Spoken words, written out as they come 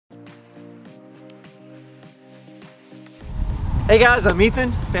Hey guys, I'm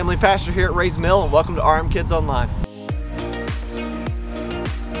Ethan, family pastor here at Ray's Mill, and welcome to RM Kids Online.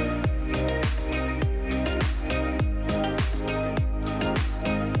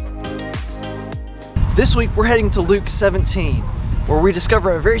 This week we're heading to Luke 17, where we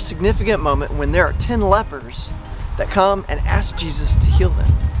discover a very significant moment when there are 10 lepers that come and ask Jesus to heal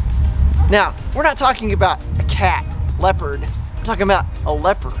them. Now, we're not talking about a cat, leopard. We're talking about a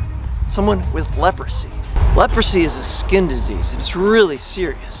leper, someone with leprosy. Leprosy is a skin disease, and it's really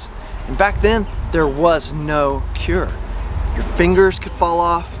serious. And back then, there was no cure. Your fingers could fall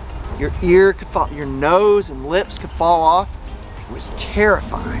off, your ear could fall, your nose and lips could fall off. It was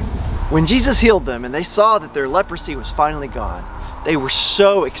terrifying. When Jesus healed them and they saw that their leprosy was finally gone, they were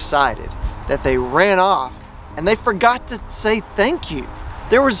so excited that they ran off and they forgot to say thank you.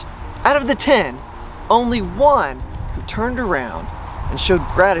 There was, out of the 10, only one who turned around and showed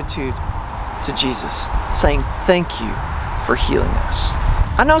gratitude to Jesus, saying thank you for healing us.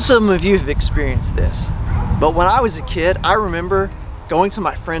 I know some of you have experienced this, but when I was a kid, I remember going to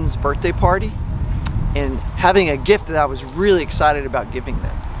my friend's birthday party and having a gift that I was really excited about giving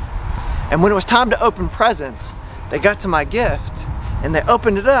them. And when it was time to open presents, they got to my gift and they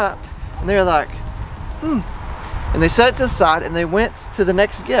opened it up and they were like, and they set it to the side and they went to the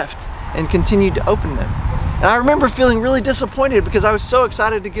next gift and continued to open them. And I remember feeling really disappointed because I was so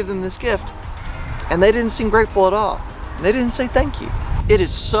excited to give them this gift and they didn't seem grateful at all. They didn't say thank you. It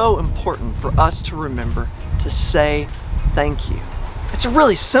is so important for us to remember to say thank you. It's a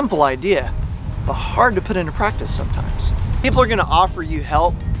really simple idea, but hard to put into practice sometimes. People are gonna offer you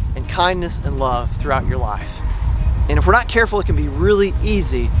help and kindness and love throughout your life. And if we're not careful, it can be really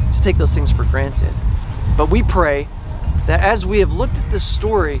easy to take those things for granted. But we pray that as we have looked at this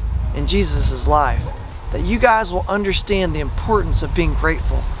story in Jesus' life, that you guys will understand the importance of being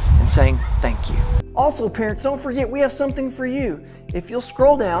grateful and saying thank you. Also, parents, don't forget we have something for you. If you'll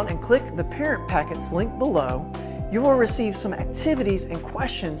scroll down and click the Parent Packets link below, you will receive some activities and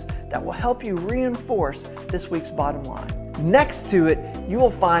questions that will help you reinforce this week's bottom line. Next to it, you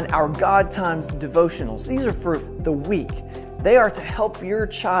will find our God Times devotionals. These are for the week. They are to help your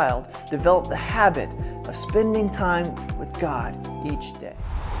child develop the habit of spending time with God each day.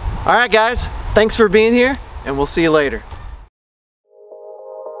 All right, guys, thanks for being here, and we'll see you later.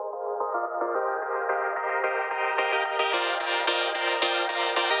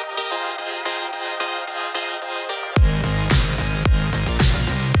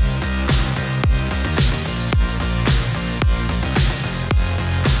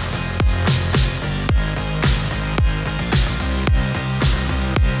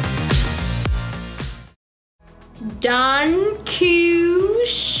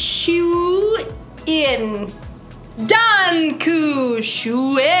 Dankeschön.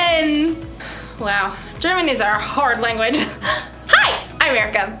 Wow, German is our hard language. Hi, I'm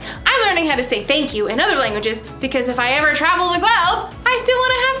Erica. I'm learning how to say thank you in other languages because if I ever travel the globe, I still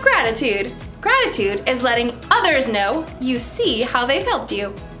want to have gratitude. Gratitude is letting others know you see how they've helped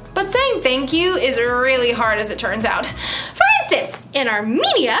you. But saying thank you is really hard as it turns out. For instance, in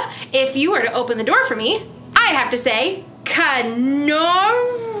Armenia, if you were to open the door for me, I'd have to say,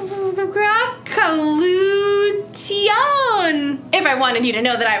 if I wanted you to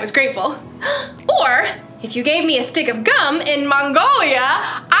know that I was grateful. Or, if you gave me a stick of gum in Mongolia,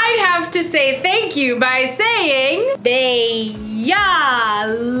 I'd have to say thank you by saying Beyalarla.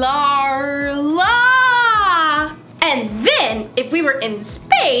 And then, if we were in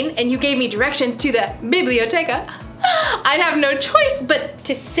Spain and you gave me directions to the biblioteca, I'd have no choice but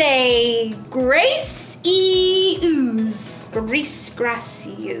to say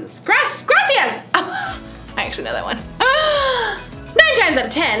Gracias. Gracias! Oh, I actually know that one. 9 times out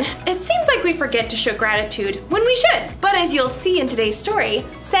of 10, it seems like we forget to show gratitude when we should. But as you'll see in today's story,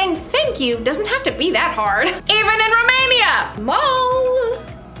 saying thank you doesn't have to be that hard. Even in Romania! Mall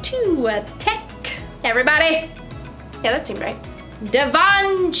to a tech. Everybody? Yeah, that seemed right.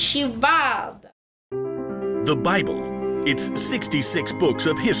 Devan Shivad. The Bible. It's 66 books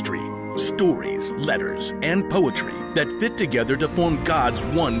of history, stories, letters, and poetry that fit together to form God's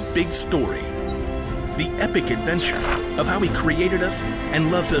one big story. The epic adventure of how He created us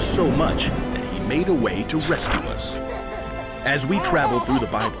and loves us so much that He made a way to rescue us. As we travel through the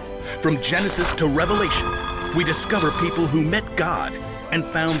Bible, from Genesis to Revelation, we discover people who met God and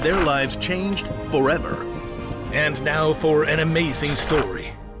found their lives changed forever. And now for an amazing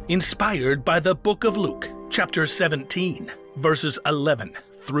story, inspired by the book of Luke, chapter 17, verses 11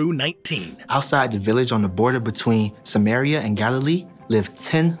 through 19. Outside the village on the border between Samaria and Galilee lived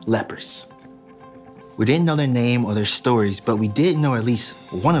 10 lepers. We didn't know their name or their stories, but we did know at least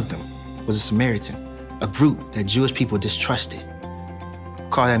one of them was a Samaritan, a group that Jewish people distrusted.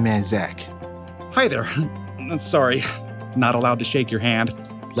 call that man Zach. Hi there. Sorry, not allowed to shake your hand.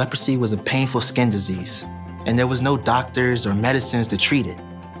 Leprosy was a painful skin disease, and there was no doctors or medicines to treat it.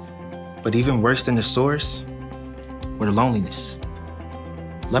 But even worse than the sores were the loneliness.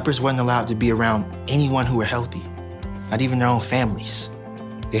 Lepers weren't allowed to be around anyone who were healthy, not even their own families.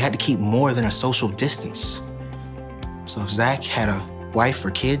 They had to keep more than a social distance. So if Zach had a wife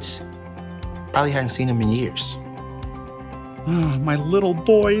or kids, probably hadn't seen them in years. My little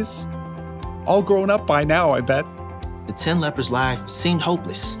boys. All grown up by now, I bet. The 10 lepers' lives seemed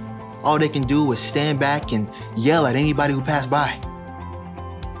hopeless. All they can do was stand back and yell at anybody who passed by.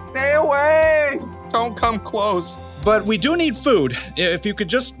 Stay away! Don't come close. But we do need food. If you could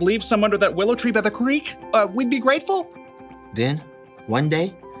just leave some under that willow tree by the creek, we'd be grateful. Then, one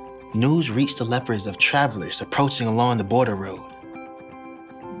day, news reached the lepers of travelers approaching along the border road.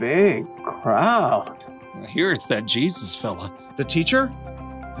 Big crowd. I hear it's that Jesus fella. The teacher?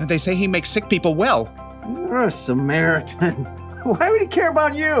 They say he makes sick people well. You're a Samaritan. Why would he care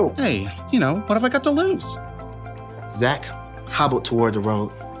about you? Hey, what have I got to lose? Zach hobbled toward the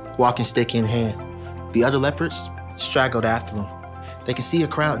road, walking stick in hand. The other lepers straggled after him. They can see a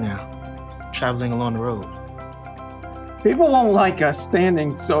crowd now, traveling along the road. People won't like us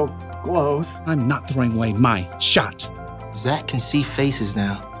standing so close. I'm not throwing away my shot. Zach can see faces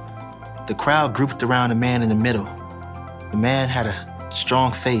now. The crowd grouped around the man in the middle. The man had a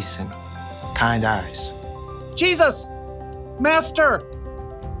strong face and kind eyes. Jesus! Master!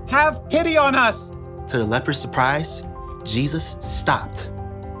 Have pity on us! To the leper's surprise, Jesus stopped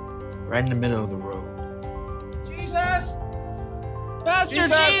right in the middle of the road. Jesus! Master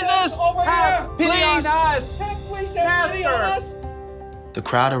Jesus! Over here! Pity on Please! us! Please have pity on us! The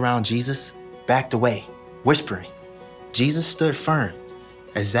crowd around Jesus backed away, whispering. Jesus stood firm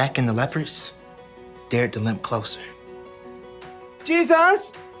as Zach and the lepers dared to limp closer.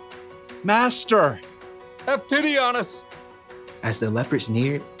 Jesus! Master! Have pity on us. As the lepers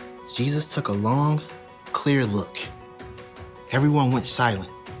neared, Jesus took a long, clear look. Everyone went silent.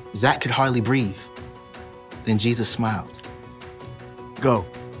 Zach could hardly breathe. Then Jesus smiled. Go.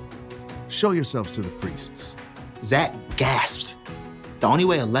 Show yourselves to the priests. Zach gasped. The only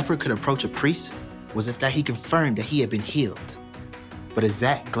way a leper could approach a priest was if that he confirmed that he had been healed. But as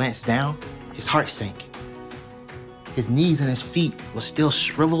Zach glanced down, his heart sank. His knees and his feet were still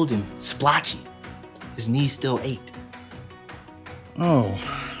shriveled and splotchy. His knees still ached. Oh.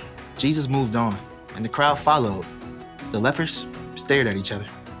 Jesus moved on, and the crowd followed. The lepers stared at each other.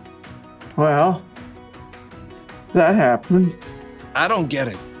 Well, that happened. I don't get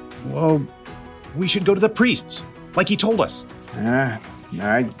it. Well, we should go to the priests, like he told us.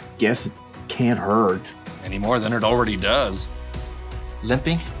 I guess it can't hurt. Any more than it already does.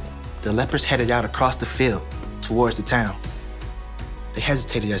 Limping, the lepers headed out across the field towards the town. They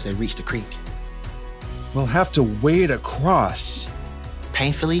hesitated as they reached the creek. We'll have to wade across.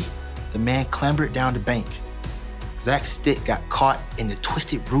 Painfully, the man clambered down the bank. Zach's stick got caught in the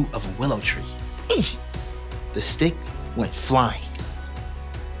twisted root of a willow tree. The stick went flying,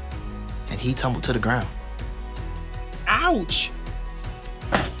 and he tumbled to the ground. Ouch!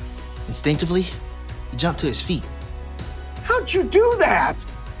 Instinctively, he jumped to his feet. How'd you do that?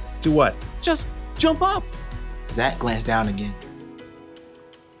 Do what? Just jump up. Zach glanced down again.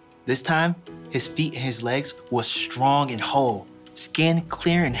 This time, his feet and his legs were strong and whole, skin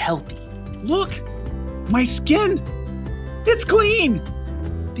clear and healthy. Look! My skin! It's clean!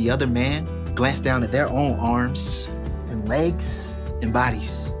 The other man glanced down at their own arms and legs and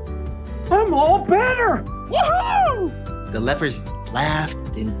bodies. I'm all better! Woohoo! The lepers laughed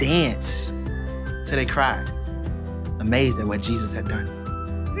and danced till they cried, amazed at what Jesus had done.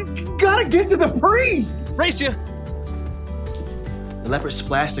 Gotta get to the priest! Race you. The lepers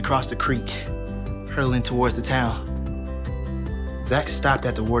splashed across the creek, hurtling towards the town. Zach stopped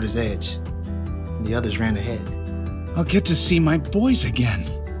at the water's edge, and the others ran ahead. I'll get to see my boys again.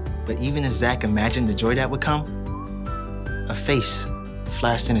 But even as Zach imagined the joy that would come, a face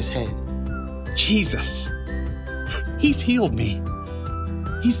flashed in his head. Jesus. He's healed me.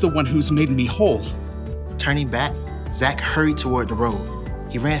 He's the one who's made me whole. Turning back, Zach hurried toward the road.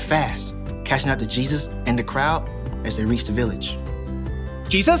 He ran fast, catching up to Jesus and the crowd as they reached the village.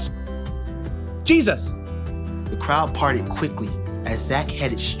 Jesus? Jesus! The crowd parted quickly as Zach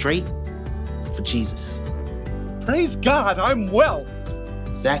headed straight for Jesus. Praise God, I'm well.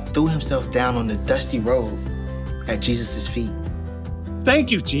 Zach threw himself down on the dusty road at Jesus' feet.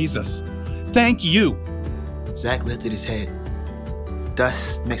 Thank you, Jesus. Thank you. Zach lifted his head.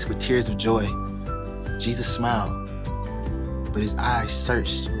 Dust mixed with tears of joy. Jesus smiled, but his eyes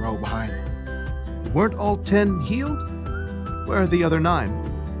searched the road behind him. Weren't all 10 healed? Where are the other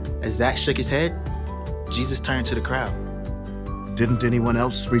 9? As Zach shook his head, Jesus turned to the crowd. Didn't anyone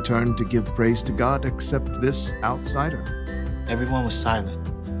else return to give praise to God except this outsider? Everyone was silent.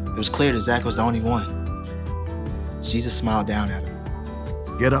 It was clear that Zach was the only one. Jesus smiled down at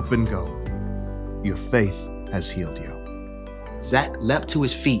him. Get up and go. Your faith has healed you. Zach leapt to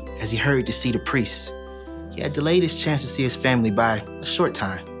his feet as he hurried to see the priest. He had delayed his chance to see his family by a short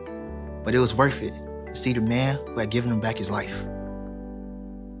time, but it was worth it to see the man who had given him back his life.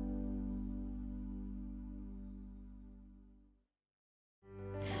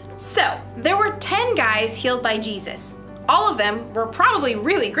 So, there were 10 guys healed by Jesus. All of them were probably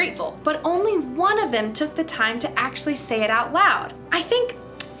really grateful, but only one of them took the time to actually say it out loud. I think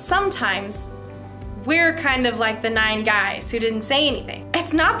sometimes we're kind of like the 9 guys who didn't say anything.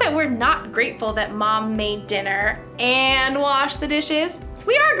 It's not that we're not grateful that Mom made dinner and washed the dishes.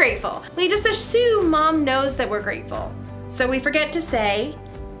 We are grateful. We just assume Mom knows that we're grateful. So we forget to say,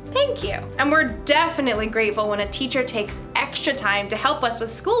 thank you. And we're definitely grateful when a teacher takes extra time to help us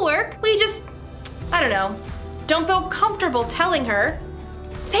with schoolwork. We just, I don't know, don't feel comfortable telling her,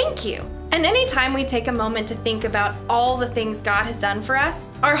 thank you. And anytime we take a moment to think about all the things God has done for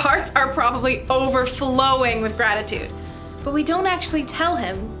us, our hearts are probably overflowing with gratitude. But we don't actually tell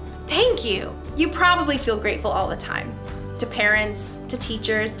him, thank you. You probably feel grateful all the time. To parents, to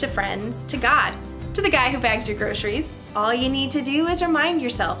teachers, to friends, to God, to the guy who bags your groceries. All you need to do is remind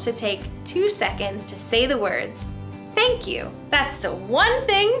yourself to take 2 seconds to say the words, thank you. That's the one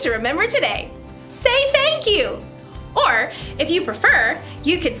thing to remember today. Say thank you. Or, if you prefer,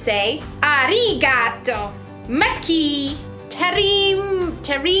 you could say, arigato, maki,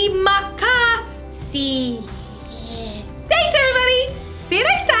 terimaka, si. Thanks, everybody. See you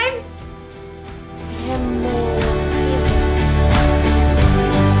next time.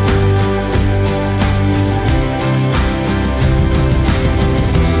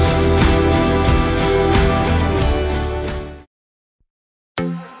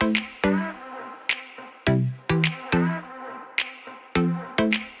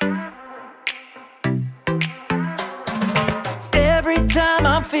 Every time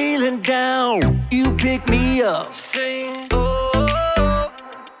I'm feeling down, you pick me up. Sing, oh,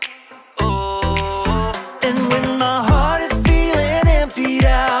 oh. And when my heart is feeling emptied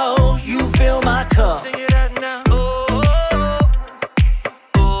out, you fill my cup. Sing it out now. Oh,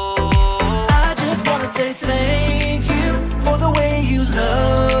 oh. I just wanna say thank you for the way you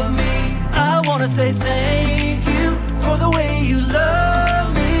love me. I wanna say thank you for the way you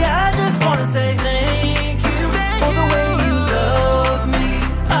love me. I just wanna say thank you for the way you love me.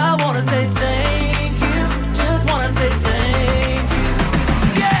 I wanna say thank you, just wanna say thank you.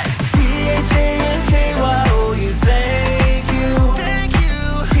 Yeah! T-H-A-N-K-Y-O-U, thank you. Thank you.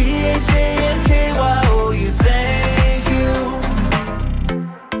 T-H-A-N-K-Y-O-U, thank you.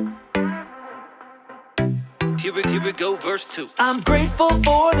 Here we go, verse 2. I'm grateful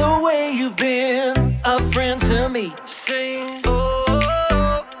for the way you've been a friend to me. Sing,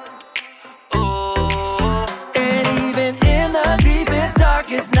 oh, oh. And even in the deepest,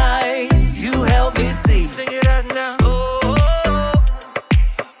 darkest night, you help me see. Sing it out now. Oh,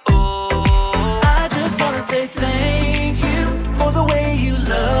 oh. I just wanna say thank you for the way you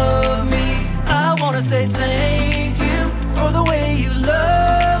love me. I wanna say thank you for the way you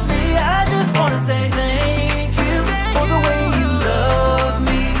love me. I just wanna say thank you for the way you love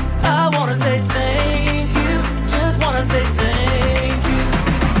me. I wanna say thank you, just wanna say thank you.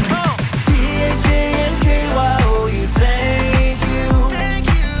 Come on. T-H-A-N-K-Y-O-U, thank you. Thank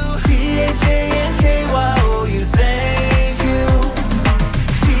you. T-H-A-N-K-Y-O-U, thank you.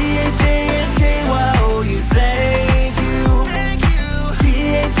 T-H-A-N-K-Y-O-U, thank you. Thank you.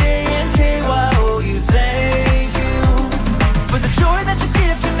 T-H-A-N-K-Y-O-U, thank you.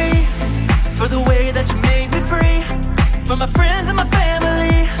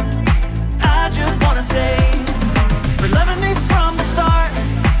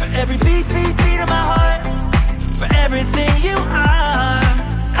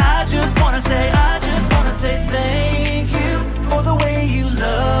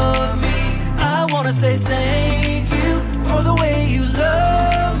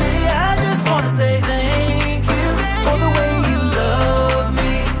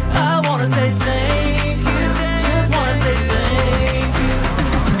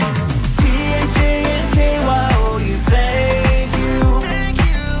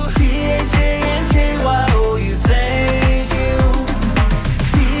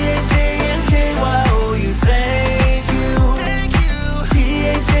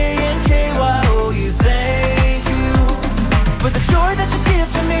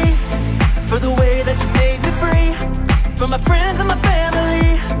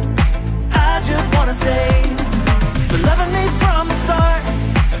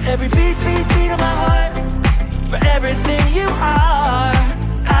 Every beat, beat, beat